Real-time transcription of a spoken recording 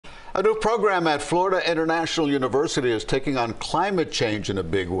A new program at Florida International University is taking on climate change in a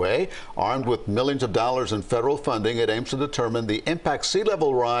big way. Armed with millions of dollars in federal funding, it aims to determine the impact sea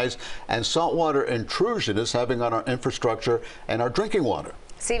level rise and saltwater intrusion is having on our infrastructure and our drinking water.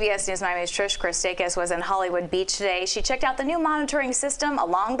 CBS News Miami's Trish Christakis was in Hollywood Beach today. She checked out the new monitoring system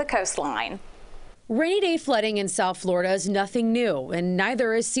along the coastline. Rainy day flooding in South Florida is nothing new, and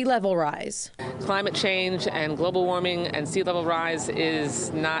neither is sea level rise. Climate change and global warming and sea level rise is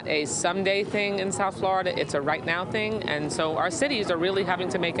not a someday thing in South Florida. It's a right now thing, and so our cities are really having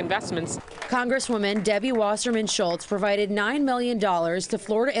to make investments. Congresswoman Debbie Wasserman Schultz provided $9 million to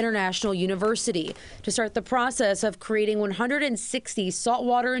Florida International University to start the process of creating 160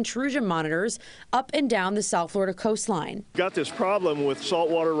 saltwater intrusion monitors up and down the South Florida coastline. Got this problem with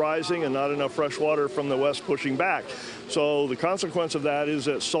saltwater rising and not enough fresh water from the west pushing back. So the consequence of that is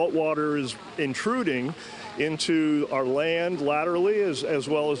that salt water is intruding into our land laterally as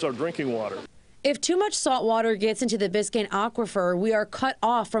well as our drinking water. If too much salt water gets into the Biscayne aquifer, we are cut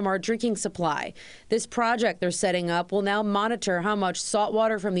off from our drinking supply. This project they're setting up will now monitor how much salt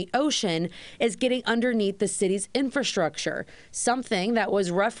water from the ocean is getting underneath the city's infrastructure, something that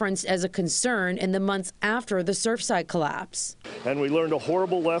was referenced as a concern in the months after the Surfside collapse. And we learned a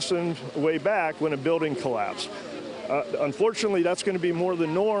horrible lesson way back when a building collapsed. Unfortunately, that's going to be more the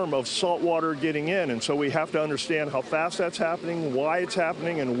norm of salt water getting in, and so we have to understand how fast that's happening, why it's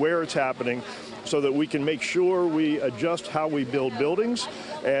happening, and where it's happening, so that we can make sure we adjust how we build buildings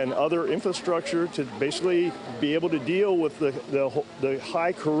and other infrastructure to basically be able to deal with the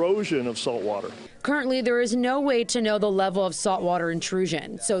high corrosion of salt water. Currently, there is no way to know the level of saltwater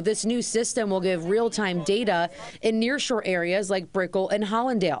intrusion, so this new system will give real-time data in nearshore areas like Brickell and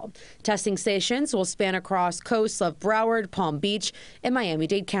Hollandale. Testing stations will span across coasts of Broward, Palm Beach, and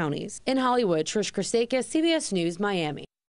Miami-Dade counties. In Hollywood, Trish Christakis, CBS News, Miami.